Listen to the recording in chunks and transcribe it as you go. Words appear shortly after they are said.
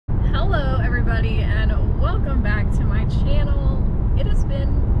everybody, and welcome back to my channel. It has been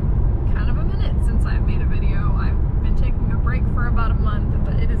kind of a minute since I've made a video. I've been taking a break for about a month,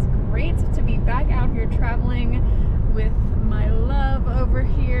 but it is great to be back out here traveling with my love over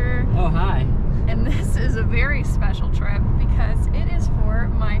here. Oh, hi. And this is a very special trip because it is for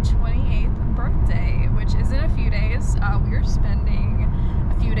my 28th birthday, which is in a few days. We are spending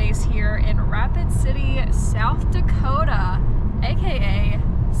a few days here in Rapid City, South Dakota, aka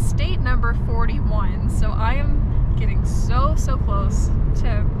state number 41. So I am getting so close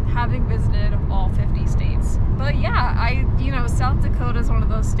to having visited all 50 states. But yeah, South Dakota is one of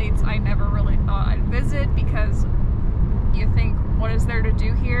those states I never really thought I'd visit because you think, what is there to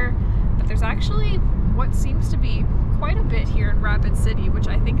do here? But there's actually what seems to be quite a bit here in Rapid City, which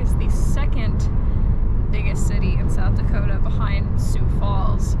I think is the second biggest city in South Dakota behind Sioux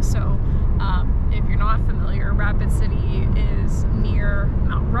Falls. So if you're not familiar, Rapid City is near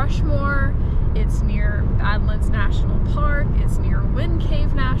Mt Rushmore, it's near Badlands National Park, it's near Wind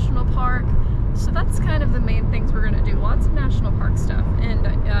Cave National Park. So that's kind of the main things we're going to do, lots of national park stuff. And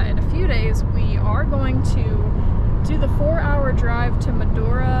in a few days we are going to do the 4-hour drive to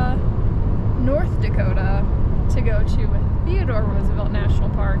Medora, North Dakota, to go to Theodore Roosevelt National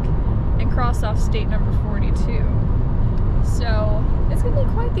Park and cross off state number 42. So it's gonna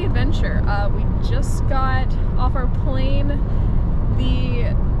be quite the adventure. We just got off our plane.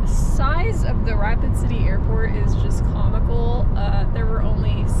 The size of the Rapid City airport is just comical. There were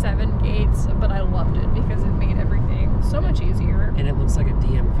only 7 gates, but I loved it because it made everything so much easier. And it looks like a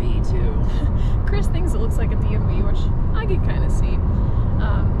DMV too. Chris thinks it looks like a DMV, which I could kind of see.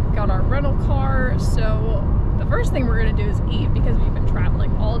 Got our rental car, so the first thing we're gonna do is eat because we've been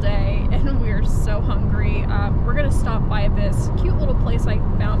traveling all day and we're so hungry. We're gonna stop by this cute little place I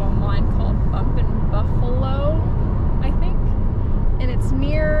found online called Bumpin' Buffalo, I think, and it's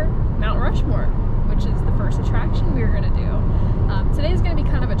near Mt Rushmore, which is the first attraction we were gonna do. Today's gonna be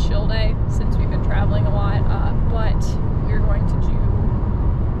kind of a chill day since we've been traveling a lot, but we're going to do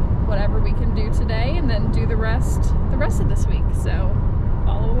whatever we can do today and then do the rest of this week. So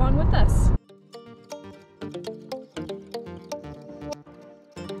follow along with us.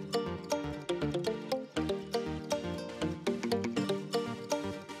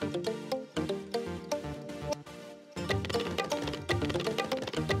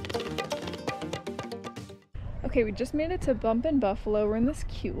 Okay, we just made it to Bumpin' Buffalo. We're in this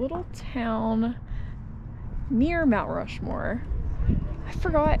cute little town near Mount Rushmore. I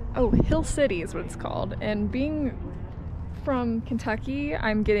forgot, oh, Hill City is what it's called. And being from Kentucky,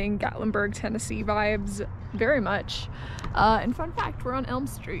 I'm getting Gatlinburg, Tennessee vibes very much. And fun fact, we're on Elm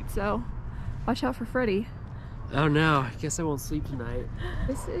Street, so watch out for Freddy. Oh no, I guess I won't sleep tonight.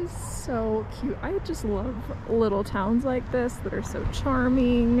 This is so cute. I just love little towns like this that are so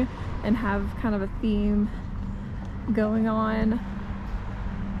charming and have kind of a theme going on.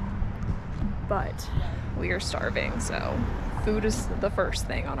 But we are starving, so food is the first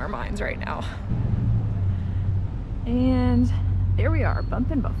thing on our minds right now. And there we are,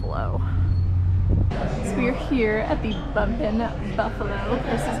 Bumpin' Buffalo. So we're here at the Bumpin' Buffalo.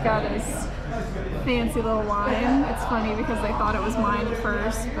 Chris has got his fancy little wine. It's funny because they thought it was mine at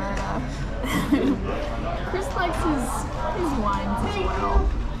first, but Chris likes his wines as well.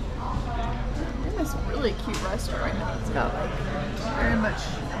 In this really cute restaurant, it's got like very much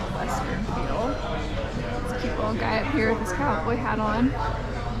a Western feel. This cute little guy up here with his cowboy hat on.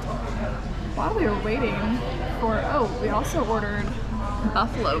 While we were waiting for, we also ordered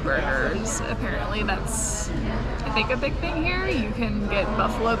buffalo burgers. Apparently that's, I think, a big thing here. You can get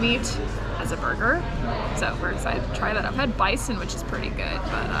buffalo meat as a burger. So we're excited to try that. I've had bison, which is pretty good,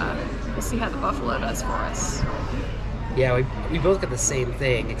 but we'll see how the buffalo does for us. Yeah, we both got the same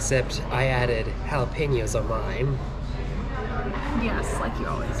thing, except I added jalapenos on mine. Yes, like you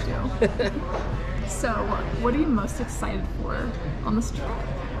always do. So what are you most excited for on this trip?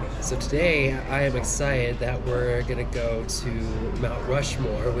 So today I am excited that we're gonna go to Mount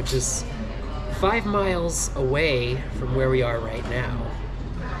Rushmore, which is 5 miles away from where we are right now.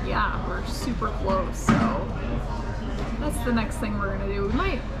 Yeah, we're super close, so that's the next thing we're gonna do.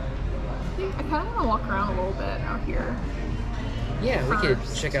 I kind of want to walk around a little bit out here. Yeah, we could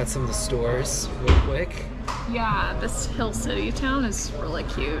check out some of the stores real quick. Yeah, this Hill City town is really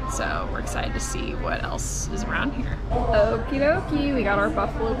cute, so we're excited to see what else is around here. Okie dokie, we got our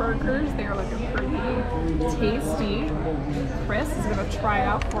buffalo burgers. They're looking pretty tasty. Chris is gonna try it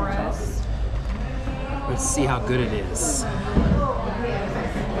out for us. Let's see how good it is.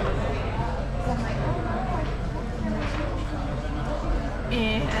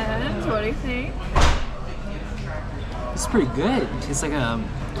 And what do you think? It's pretty good. It tastes like a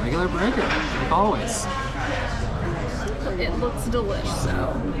regular burger, like always. It looks delish,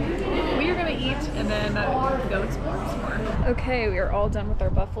 so we are gonna eat and then go explore some more. Okay, we are all done with our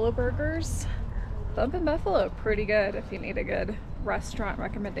buffalo burgers. Bumpin' Buffalo, pretty good if you need a good restaurant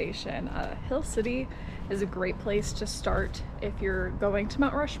recommendation. Hill City is a great place to start if you're going to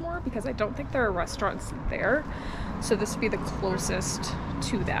Mount Rushmore, because I don't think there are restaurants there. So this would be the closest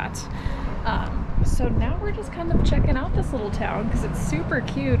to that. So now we're just kind of checking out this little town because it's super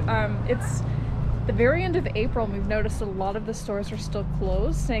cute. It's the very end of April, and we've noticed a lot of the stores are still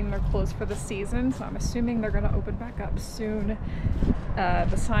closed, saying they're closed for the season, so I'm assuming they're going to open back up soon.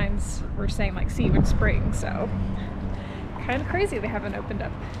 The signs were saying like see you in spring, so kind of crazy they haven't opened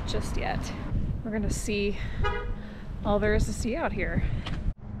up just yet. We're going to see all there is to see out here.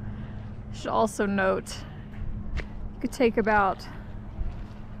 Should also note you could take about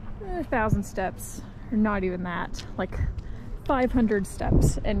 1,000 steps, or not even that, like 500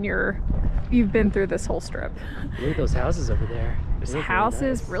 steps, and you've been through this whole strip. Look at those houses over there. There's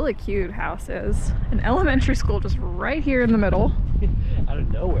houses, really cute houses. An elementary school just right here in the middle. Out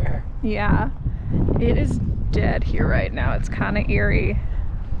of nowhere. Yeah, it is dead here right now. It's kind of eerie,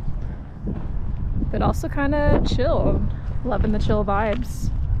 but also kind of chill. Loving the chill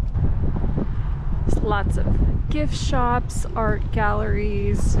vibes. There's lots of gift shops, art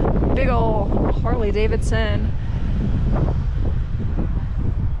galleries, big ol' Harley Davidson.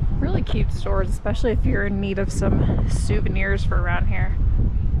 Really cute stores, especially if you're in need of some souvenirs for around here.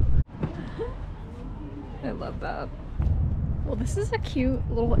 I love that. Well, this is a cute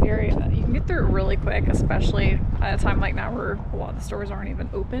little area that you can get through really quick, especially at a time like now where a lot of the stores aren't even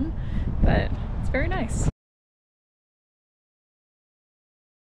open, but it's very nice.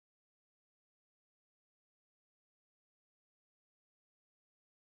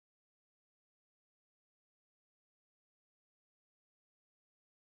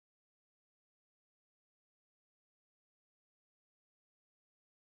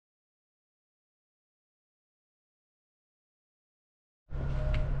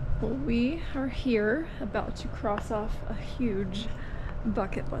 Well, we are here about to cross off a huge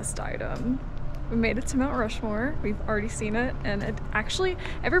bucket list item. We made it to Mount Rushmore. We've already seen it, and it actually,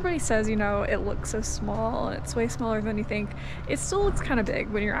 everybody says, you know, it looks so small and it's way smaller than you think. It still looks kind of big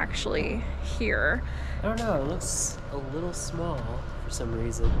when you're actually here. I don't know, it looks a little small for some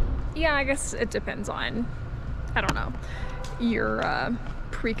reason. Yeah, I guess it depends on, I don't know, your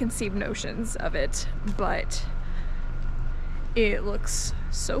preconceived notions of it, but it looks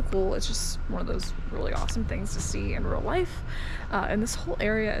so cool. It's just one of those really awesome things to see in real life. And this whole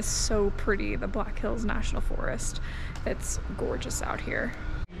area is so pretty. The Black Hills National Forest. It's gorgeous out here.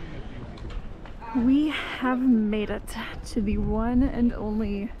 We have made it to the one and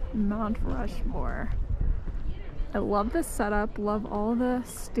only Mount Rushmore. I love this setup, love all the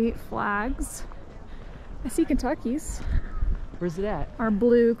state flags. I see Kentucky's. Where's it at? Our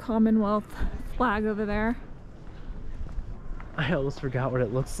blue Commonwealth flag over there. I almost forgot what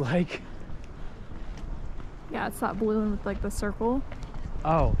it looks like. Yeah, it's that blue one with like the circle.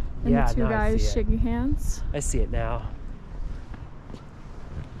 Oh, and yeah, the two guys shaking hands. I see it now.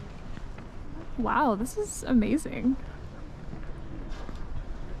 Wow, this is amazing.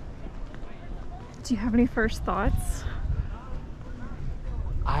 Do you have any first thoughts?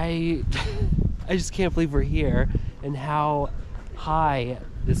 I just can't believe we're here and how high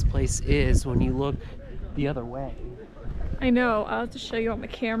this place is when you look the other way. I know, I'll have to show you on the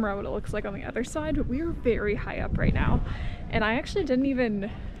camera what it looks like on the other side, but we are very high up right now. And I actually didn't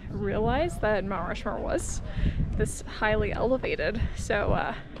even realize that Mount Rushmore was this highly elevated.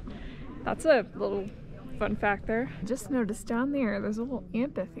 So that's a little fun fact there. I just noticed down there's a little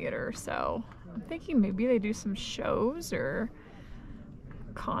amphitheater, so I'm thinking maybe they do some shows or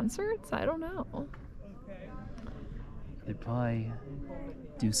concerts, I don't know. They'd probably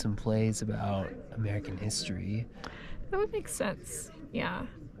do some plays about American history. That would make sense, yeah.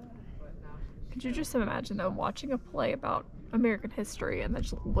 Could you just imagine though, watching a play about American history and then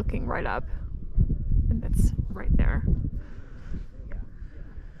just looking right up, and it's right there.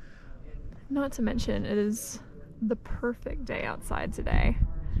 Not to mention, it is the perfect day outside today.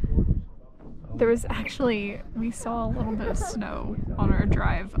 There was actually, we saw a little bit of snow on our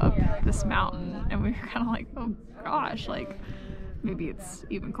drive up this mountain, and we were kind of like, oh gosh, like maybe it's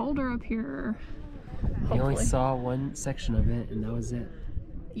even colder up here. I only saw one section of it, and that was it.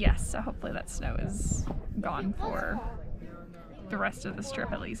 Yes, so hopefully that snow is gone for the rest of this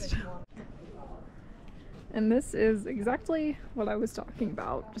trip at least. And this is exactly what I was talking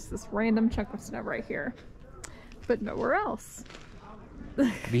about, just this random chunk of snow right here, but nowhere else.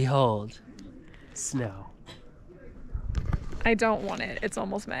 Behold, snow. I don't want it. It's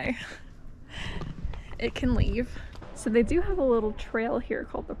almost May. It can leave. So they do have a little trail here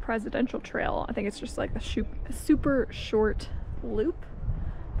called the Presidential Trail. I think it's just like a super short loop.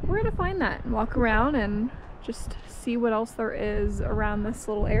 But we're gonna find that and walk around and just see what else there is around this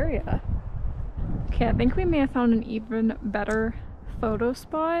little area. Okay, I think we may have found an even better photo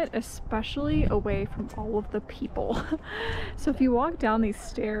spot, especially away from all of the people. So if you walk down these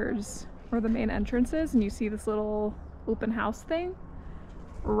stairs where the main entrance is and you see this little open house thing,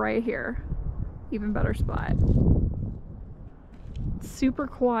 right here, even better spot. Super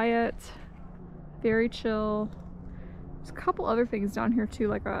quiet, very chill. There's a couple other things down here too,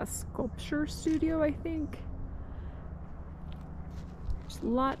 like a sculpture studio, I think. Just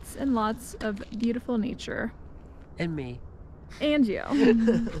lots and lots of beautiful nature. And me. And you.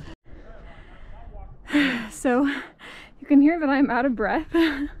 So you can hear that I'm out of breath.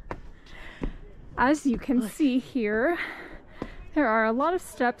 As you can see here, there are a lot of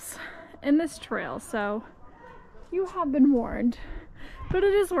steps in this trail, so you have been warned, but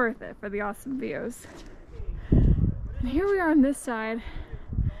it is worth it for the awesome views. And here we are on this side.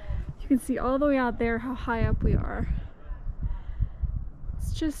 You can see all the way out there how high up we are.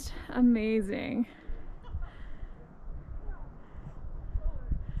 It's just amazing.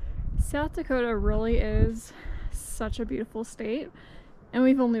 South Dakota really is such a beautiful state, and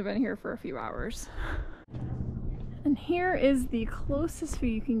we've only been here for a few hours. And here is the closest view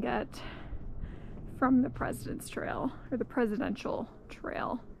you can get from the President's Trail, or the Presidential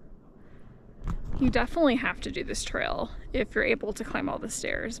Trail. You definitely have to do this trail if you're able to climb all the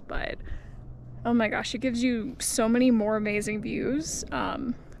stairs, but oh my gosh, it gives you so many more amazing views.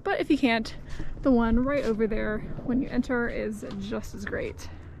 But if you can't, the one right over there when you enter is just as great.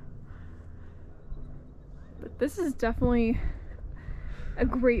 But this is definitely a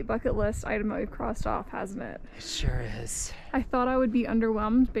great bucket list item that we've crossed off, hasn't it? It sure is. I thought I would be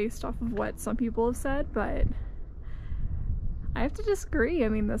underwhelmed based off of what some people have said, but I have to disagree. I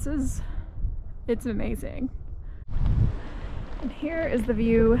mean, it's amazing. And here is the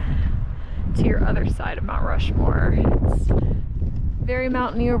view to your other side of Mount Rushmore. It's very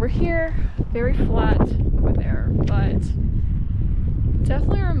mountainy over here, very flat over there, but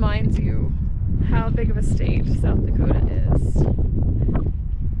definitely reminds you how big of a state South Dakota is.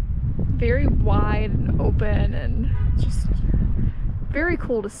 Very wide and open and just very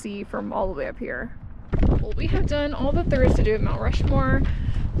cool to see from all the way up here. Well, we have done all that there is to do at Mount Rushmore.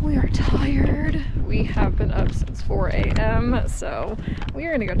 We are tired. We have been up since 4 a.m. so we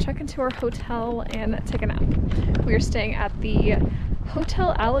are gonna go check into our hotel and take a nap. We are staying at the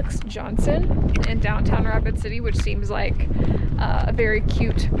Hotel Alex Johnson in downtown Rapid City, which seems like a very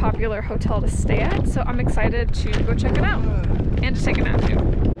cute, popular hotel to stay at. So I'm excited to go check it out and to take a nap too.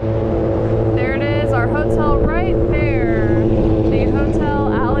 There it is, our hotel right there. The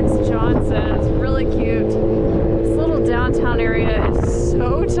Hotel Alex Johnson. It's really cute. This little downtown area is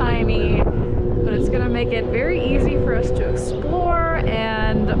so tiny, but it's gonna make it very easy for us to explore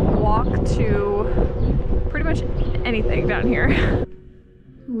and walk to pretty much anything down here.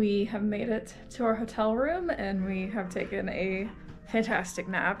 We have made it to our hotel room and we have taken a fantastic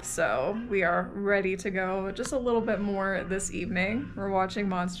nap, so we are ready to go just a little bit more this evening. We're watching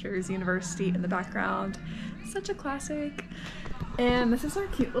Monsters University in the background. Such a classic. And this is our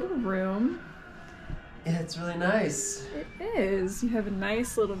cute little room. Yeah, it's really nice. It is. You have a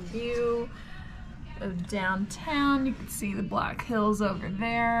nice little view of downtown. You can see the Black Hills over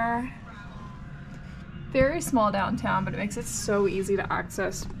there. Very small downtown, but it makes it so easy to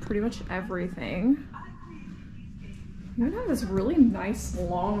access pretty much everything. You even have this really nice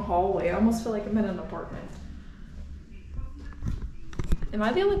long hallway. I almost feel like I'm in an apartment. Am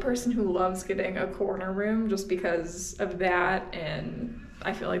I the only person who loves getting a corner room just because of that? And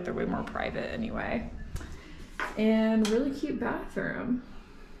I feel like they're way more private anyway. And really cute bathroom.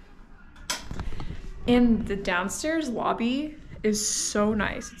 And the downstairs lobby is so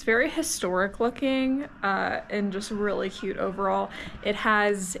nice. It's very historic looking and just really cute overall. It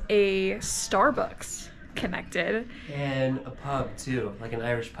has a Starbucks connected. And a pub too, like an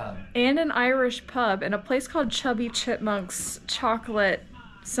Irish pub. And an Irish pub and a place called Chubby Chipmunk's Chocolate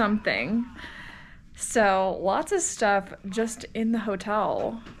something. So lots of stuff just in the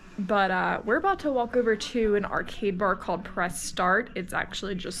hotel. But we're about to walk over to an arcade bar called Press Start. It's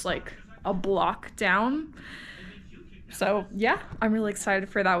actually just like a block down. So yeah, I'm really excited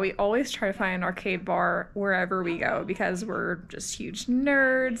for that. We always try to find an arcade bar wherever we go because we're just huge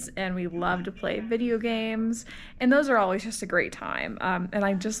nerds and we love to play video games, and those are always just a great time. And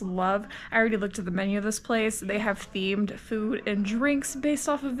I already looked at the menu of this place. They have themed food and drinks based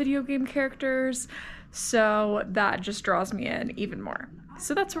off of video game characters, so that just draws me in even more.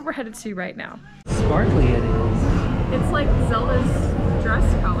 So that's where we're headed to right now. Sparkly it is. It's like Zelda's dress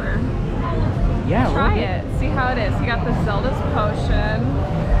color. Yeah, try it. See how it is. You got the Zelda's potion.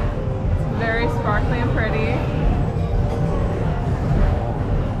 It's very sparkly and pretty.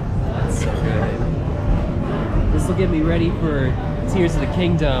 That's so good. This will get me ready for Tears of the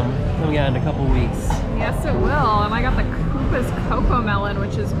Kingdom coming out in a couple weeks. Yes, it will. And I got the Koopa's Cocoa Melon,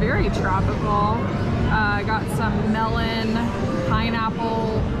 which is very tropical. I got some melon,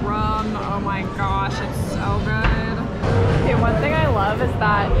 pineapple, rum. Oh my gosh, it's so good. Okay, one thing I love is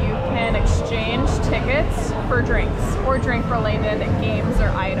that you can exchange tickets for drinks or drink-related games or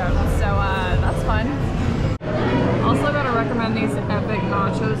items. So that's fun. Also gotta recommend these epic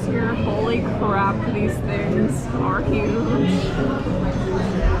nachos here. Holy crap, these things are huge.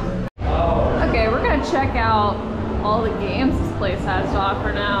 Okay, we're gonna check out all the games this place has to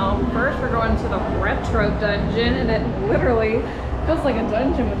offer now. First, we're going to the retro dungeon, and it literally feels like a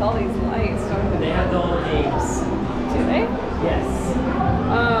dungeon with all these lights. They have the old games. Do they? Yes.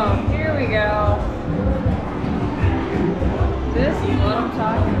 Oh, here we go. This is what I'm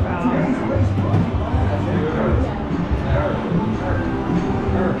talking about.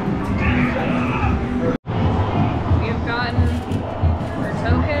 We have gotten our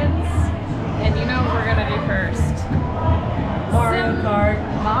tokens, and you know what we're gonna do first. Mario Kart.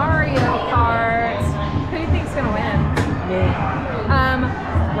 Mario Kart. Who do you think's gonna win? Me.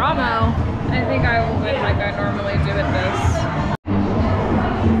 Ramo. I think I will win like I normally do at this.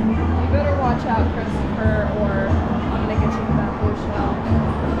 You better watch out, Christopher, or I'm gonna get you with that blue shell.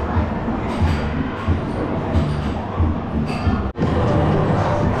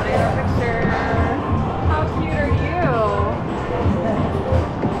 Take a picture. How cute are you?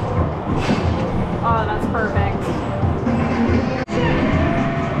 Oh, that's perfect.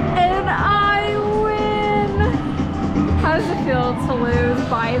 And I win! How does it feel to lose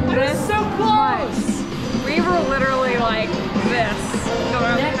by this much? We were literally like this going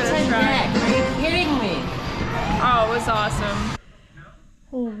up the finish track. Are you kidding me? Oh, it was awesome.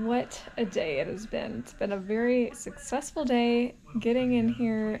 Well, what a day it has been. It's been a very successful day getting in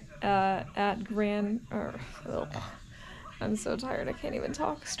here at I'm so tired I can't even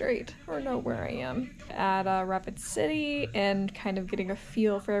talk straight or know where I am. At Rapid City and kind of getting a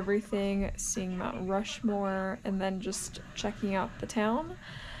feel for everything, seeing Mt Rushmore, and then just checking out the town.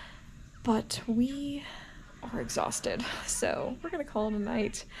 But we are exhausted, so we're gonna call it a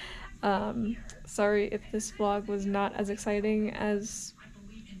night. Sorry if this vlog was not as exciting as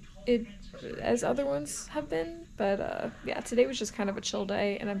other ones have been, but yeah, today was just kind of a chill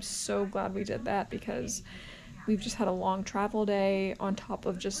day, and I'm so glad we did that because we've just had a long travel day on top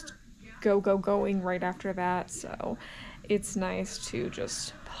of just going right after that, so it's nice to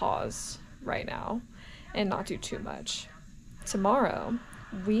just pause right now and not do too much. Tomorrow,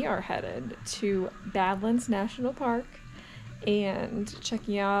 we are headed to Badlands National Park and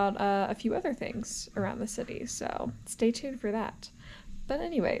checking out a few other things around the city, so stay tuned for that. But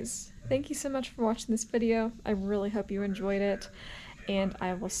anyways, thank you so much for watching this video. I really hope you enjoyed it, and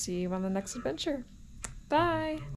I will see you on the next adventure. Bye!